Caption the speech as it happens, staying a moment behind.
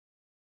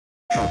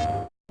The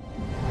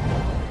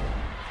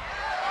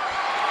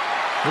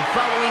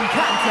following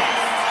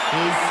contest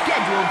is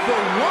scheduled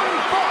for one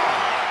fall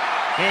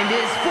and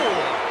is for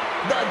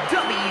the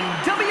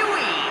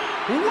WWE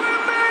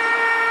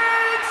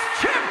Women's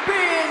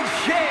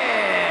Championship.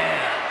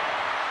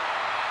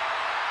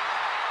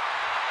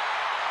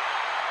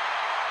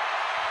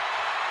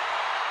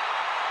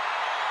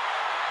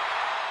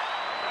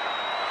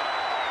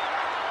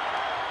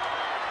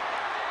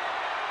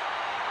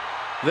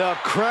 The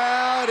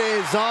crowd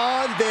is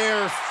on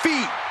their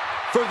feet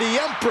for the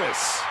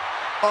Empress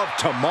of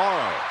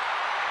Tomorrow.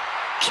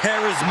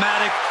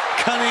 Charismatic,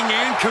 cunning,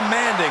 and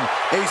commanding.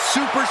 A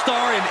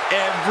superstar in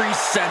every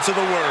sense of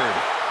the word.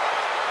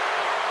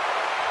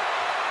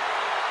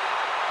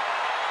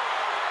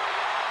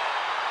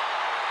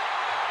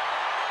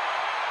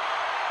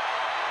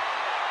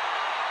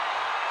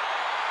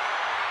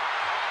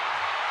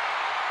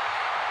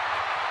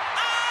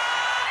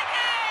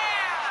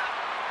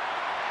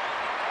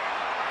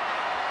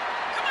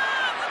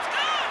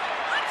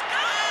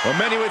 Well,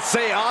 many would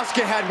say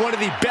Asuka had one of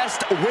the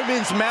best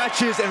women's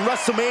matches in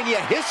Wrestlemania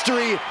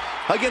history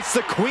against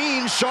the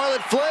Queen,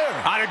 Charlotte Flair.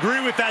 I'd agree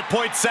with that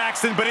point,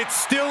 Saxton, but it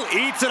still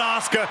eats at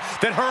Asuka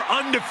that her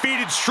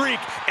undefeated streak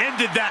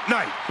ended that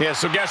night. Yeah,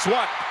 so guess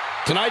what?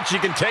 Tonight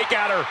she can take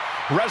out her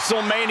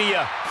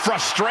Wrestlemania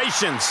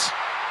frustrations.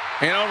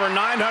 In over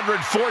 914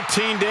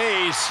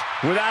 days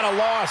without a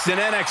loss in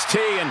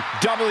NXT and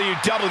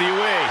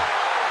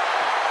WWE.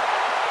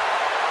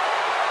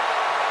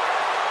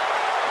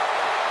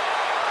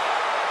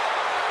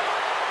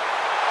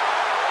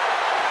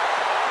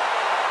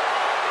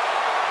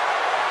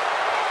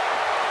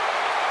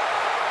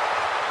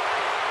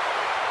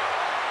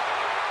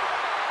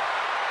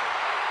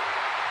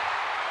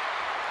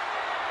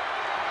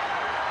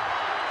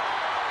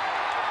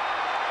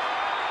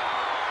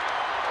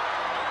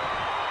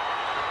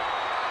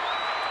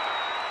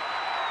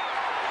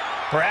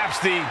 Perhaps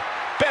the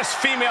best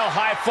female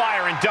high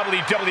flyer in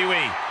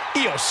WWE,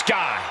 Iyo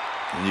Sky.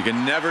 And you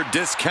can never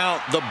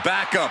discount the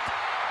backup,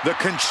 the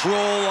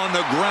control on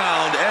the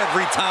ground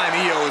every time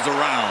Iyo is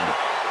around.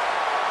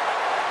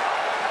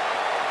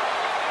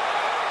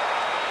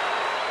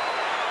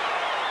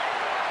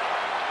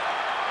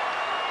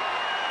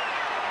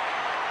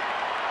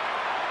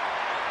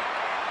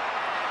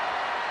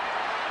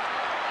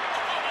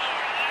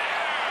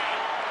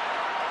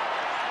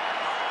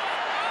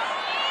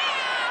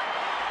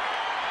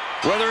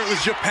 Whether it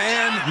was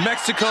Japan,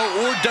 Mexico,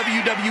 or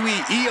WWE,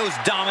 Iyo's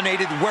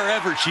dominated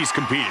wherever she's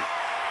competed.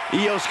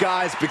 Iyo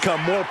Sky's become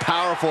more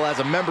powerful as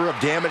a member of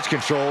Damage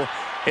Control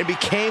and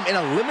became an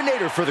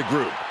eliminator for the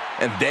group.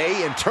 And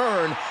they, in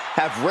turn,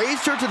 have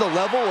raised her to the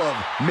level of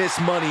Miss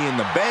Money in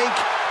the Bank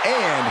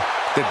and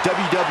the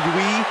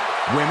WWE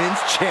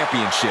Women's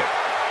Championship.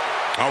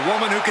 A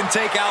woman who can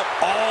take out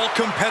all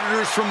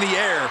competitors from the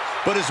air,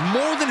 but is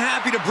more than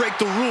happy to break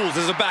the rules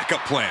as a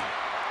backup plan.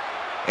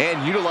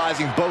 And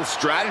utilizing both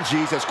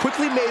strategies has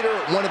quickly made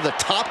her one of the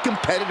top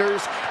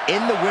competitors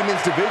in the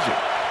women's division.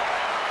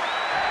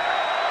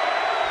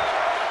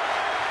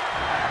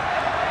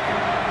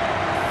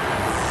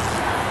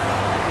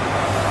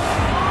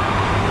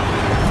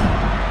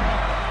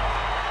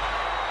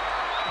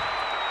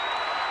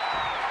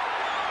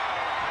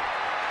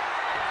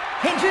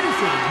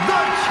 Introducing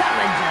the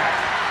challenger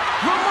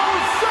from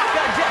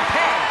Osaka,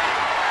 Japan,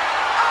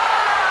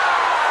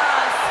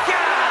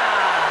 Asuka!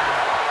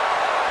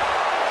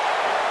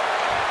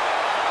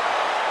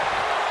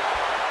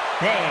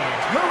 And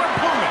her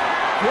opponent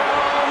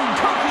from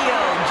Tokyo,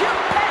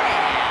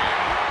 Japan,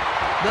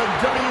 the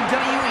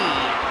WWE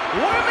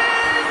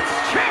Women's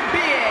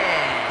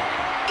Champion,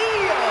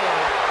 Iyo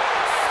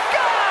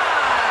Sky!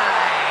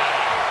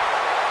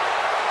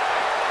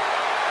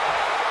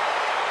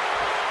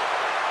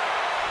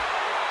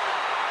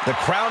 The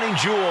crowning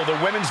jewel of the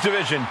women's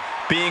division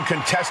being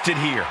contested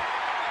here.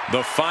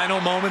 The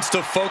final moments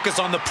to focus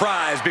on the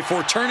prize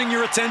before turning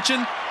your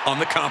attention on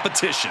the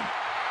competition.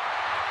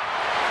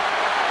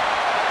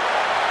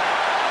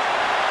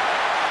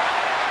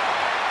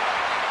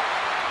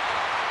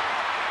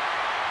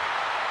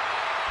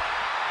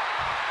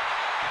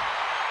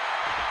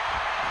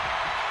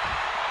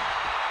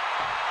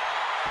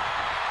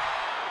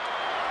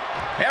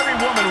 Every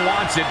woman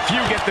wants it. Few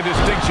get the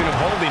distinction of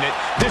holding it.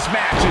 This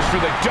match is for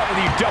the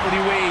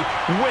WWE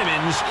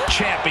Women's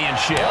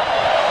Championship.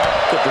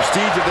 The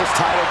prestige of this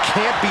title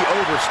can't be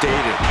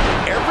overstated.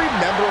 Every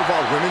member of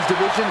our women's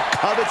division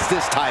covets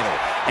this title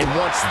and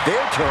wants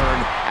their turn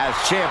as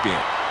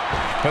champion.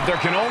 But there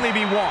can only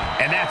be one,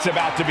 and that's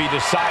about to be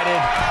decided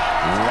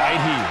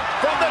right here.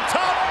 From the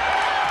top.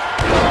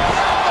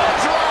 Elbow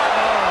drop.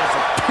 Oh, it's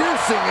a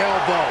piercing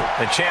elbow.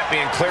 The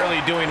champion clearly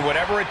doing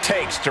whatever it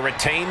takes to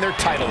retain their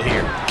title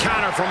here.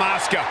 Counter from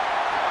Asuka.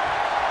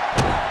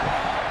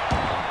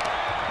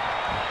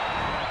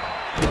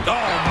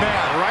 Oh,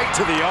 man, right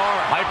to the arm.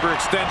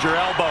 Hyperextend your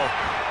elbow.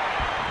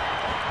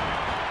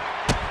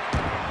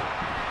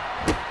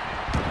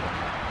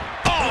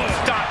 Oh,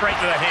 stop right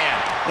to the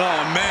hand.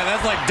 Oh, man,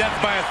 that's like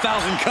death by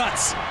 1,000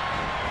 cuts.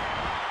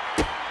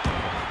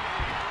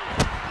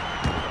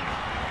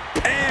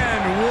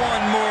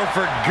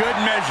 for good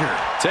measure.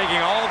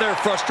 Taking all their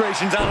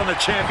frustrations out on the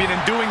champion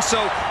and doing so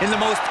in the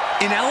most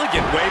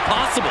inelegant way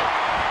possible.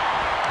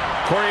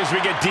 Corey, as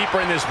we get deeper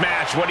in this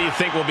match, what do you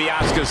think will be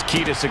Asuka's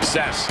key to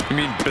success? You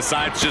mean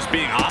besides just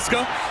being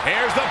Asuka?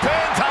 Here's the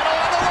pin, title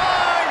on the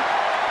line!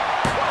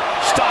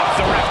 Stops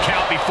the ref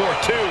count before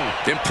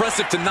 2.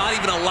 Impressive to not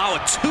even allow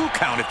a 2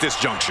 count at this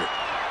juncture.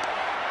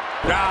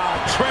 Now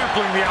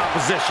trampling the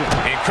opposition.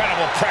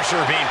 Incredible pressure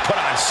being put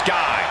on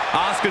Sky.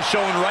 Asuka's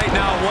showing right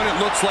now what it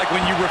looks like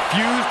when you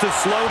refuse to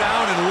slow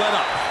down and let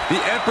up. The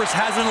Empress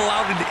hasn't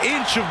allowed an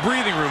inch of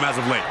breathing room as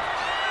of late.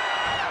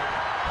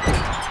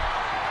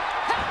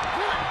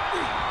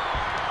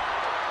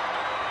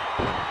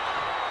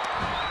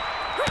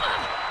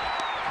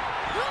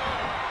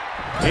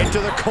 Into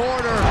the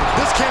corner.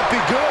 This can't be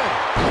good.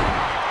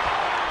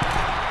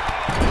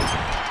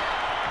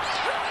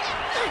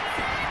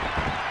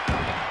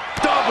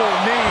 Double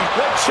knee.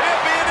 The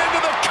champion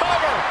into the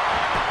cover.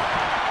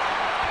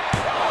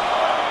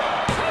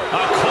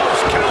 A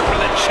close count for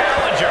the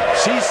challenger.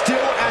 She's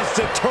still as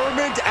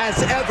determined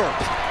as ever.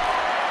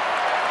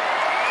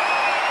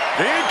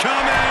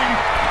 Incoming!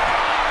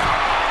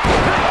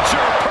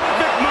 Picture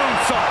perfect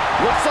moonsault.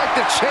 Looks like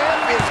the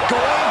champ is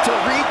going to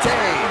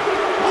retain.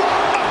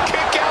 A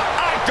kick out.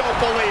 I don't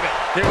believe it.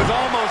 It was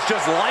almost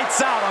just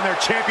lights out on their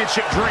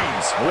championship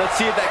dreams. Let's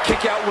see if that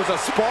kick out was a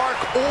spark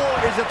or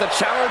is it the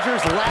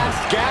challenger's last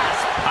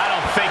gasp? I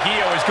don't think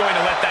Iyo is going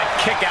to let that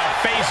kick out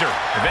phase her.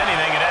 If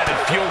anything, it added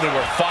fuel to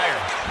her fire.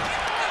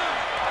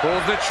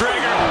 Pulls the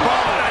trigger.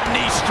 What a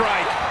knee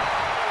strike.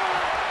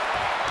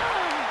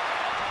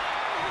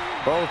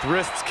 Both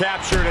wrists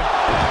captured.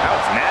 That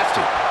was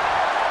nasty.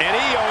 And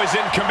Iyo is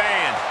in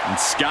command. And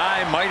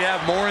Sky might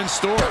have more in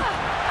store.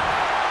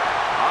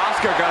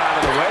 Asuka got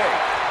out of the way.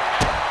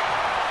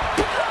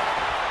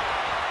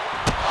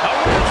 A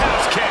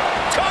roundhouse kick.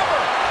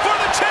 Cover for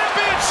the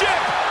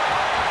championship.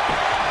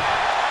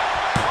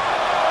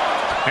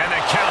 And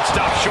the count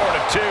stopped short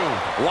of 2.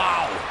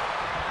 Wow.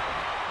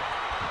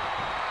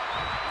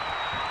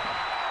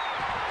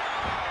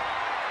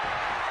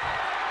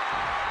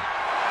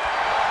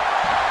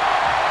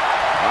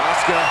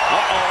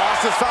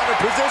 Asuka's found her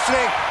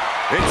positioning.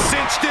 It's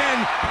cinched in.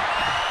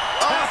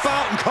 Tap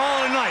out and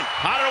call it a night.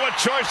 I don't know what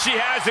choice she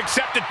has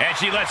except it. And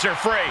she lets her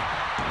free.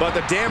 But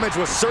the damage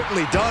was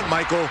certainly done,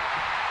 Michael.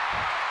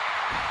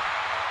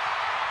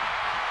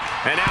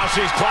 And now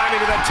she's climbing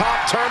to the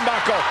top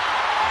turnbuckle.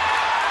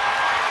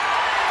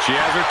 She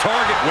has her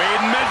target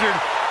weighed and measured.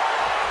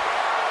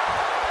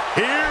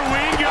 Here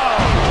we go.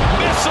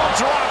 Missile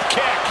drop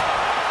kick.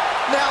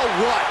 Now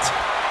what?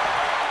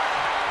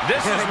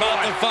 This is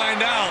about to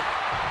find out.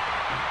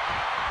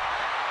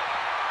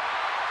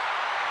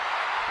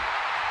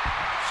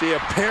 She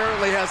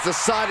apparently has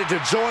decided to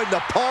join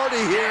the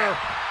party here.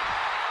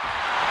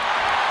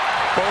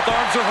 Both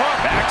arms are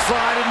hooked.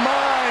 Backslide in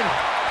mine.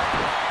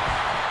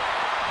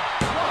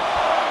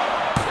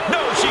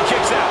 No, she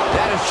kicks out.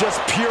 That is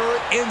just pure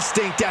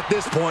instinct at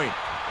this point.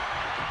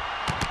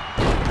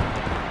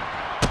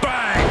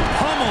 Bang!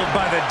 Pummeled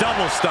by the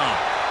double stomp.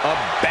 A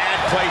bad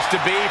place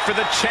to be for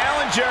the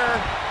challenger.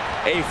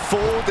 A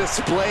full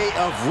display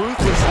of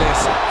ruthlessness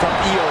from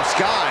Iyo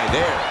Sky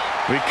there.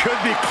 We could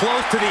be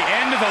close to the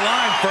end of the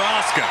line for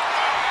Asuka.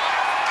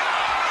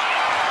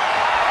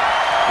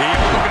 Iyo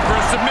looking for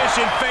a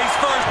submission, face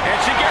first. And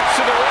she gets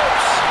to the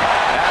ropes.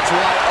 That's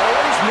why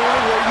always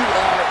knowing where you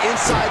are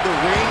inside the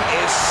ring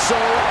is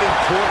so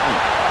important.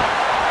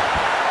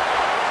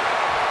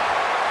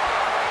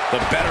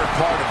 The better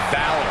part of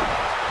valor.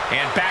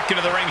 And back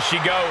into the ring she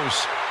goes.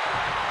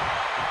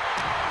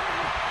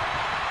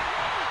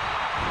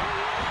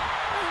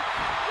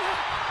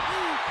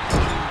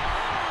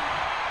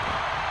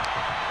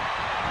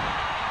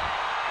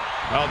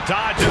 Well,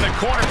 dodge in the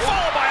corner,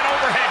 followed by an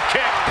overhead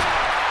kick.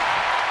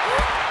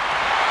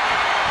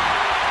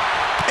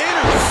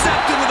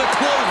 Intercepted with a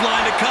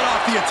clothesline to cut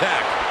off the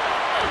attack.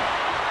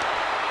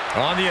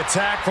 On the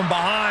attack from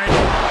behind.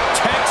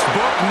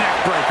 Textbook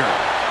neck breaker.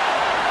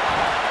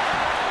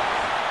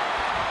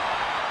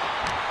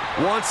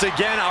 Once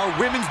again, our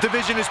women's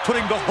division is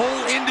putting the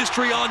whole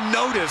industry on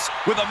notice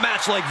with a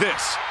match like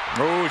this.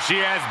 Oh,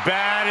 she has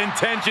bad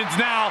intentions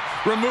now.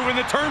 Removing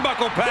the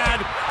turnbuckle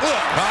pad.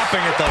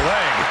 Popping at the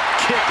leg.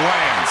 Kick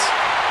lands.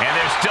 And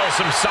there's still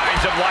some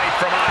signs of life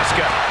from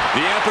Asuka.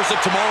 The Empress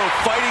of Tomorrow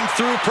fighting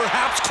through,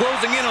 perhaps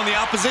closing in on the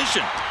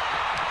opposition.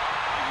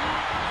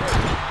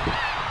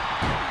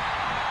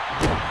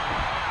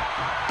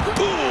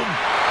 Boom!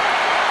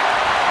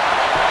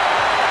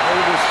 What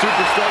is this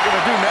superstar going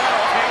to do now?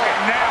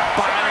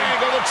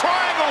 Triangle, the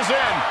triangle's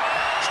in.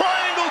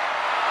 Triangle.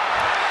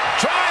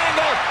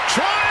 Triangle.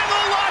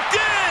 Triangle locked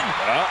in.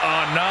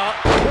 No.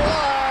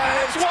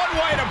 That's one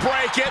way to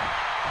break it.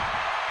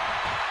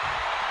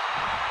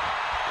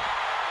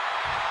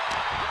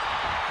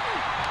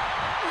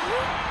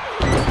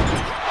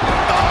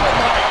 Oh,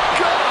 my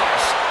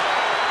gosh.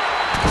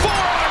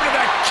 Forearm to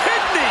the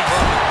kidney.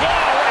 Oh,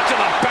 right to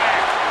the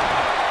back.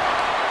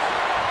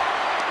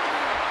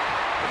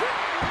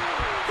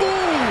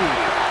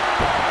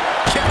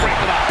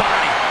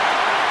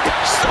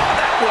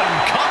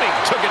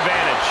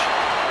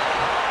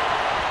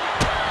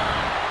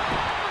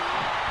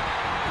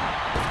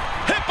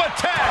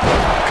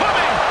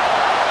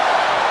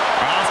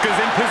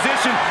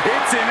 submission.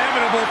 It's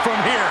inevitable from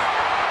here.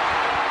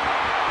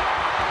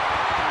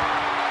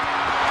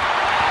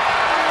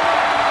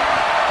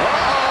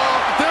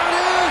 There it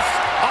is!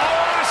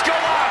 Oh, Asuka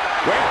lock!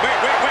 Wait.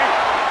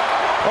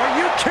 Are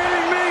you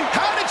kidding me?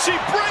 How did she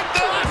break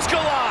the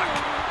Asuka lock?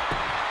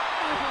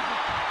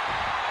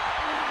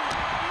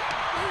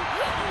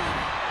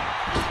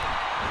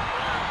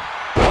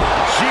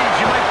 Jeez,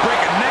 you might break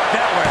a neck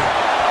that way.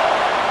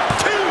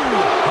 Oh,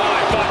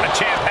 I thought the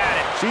champ had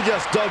it. She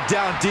just dug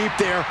down deep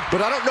there, but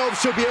I don't know if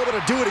she'll be able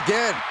to do it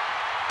again.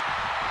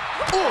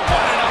 What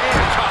an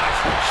uppercut.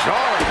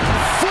 Jarring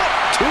foot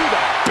to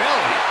the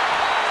belly.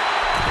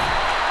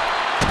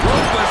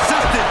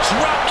 Rope-assisted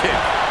drop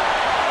kick.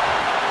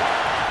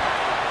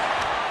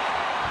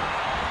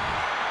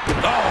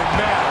 Oh,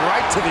 man,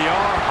 right to the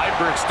arm.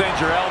 Hyperextend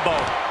your elbow.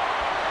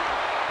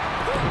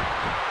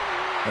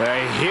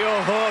 A heel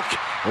hook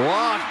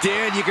locked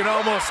in. You can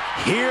almost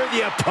hear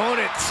the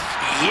opponents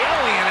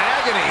yelling in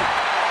agony.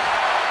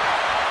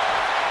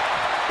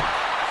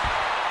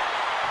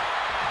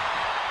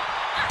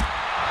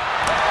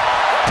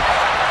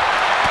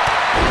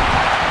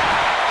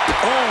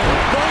 Oh,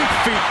 both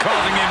feet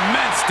causing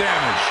immense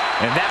damage.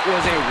 And that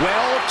was a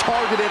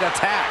well-targeted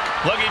attack.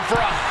 Looking for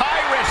a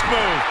high-risk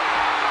move.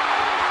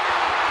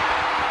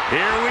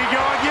 Here we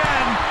go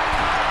again.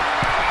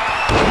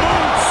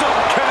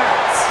 Moonsault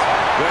connects.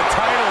 The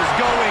title's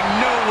going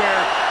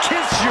nowhere.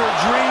 Kiss your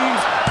dreams.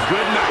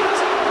 Good night.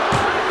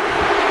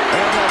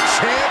 And the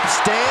champ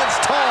stands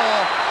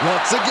tall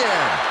once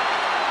again.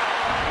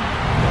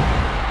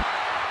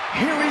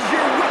 Here is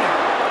your winner,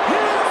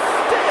 and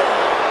still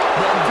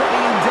the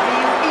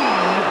WWE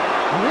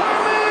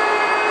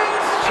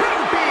Women's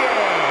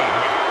Champion,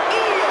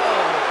 Iyo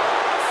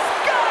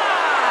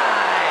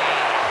Sky!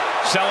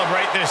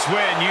 Celebrate this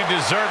win. You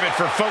deserve it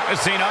for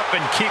focusing up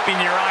and keeping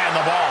your eye on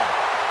the ball.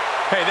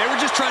 Hey, they were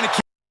just trying to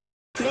keep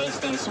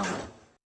PlayStation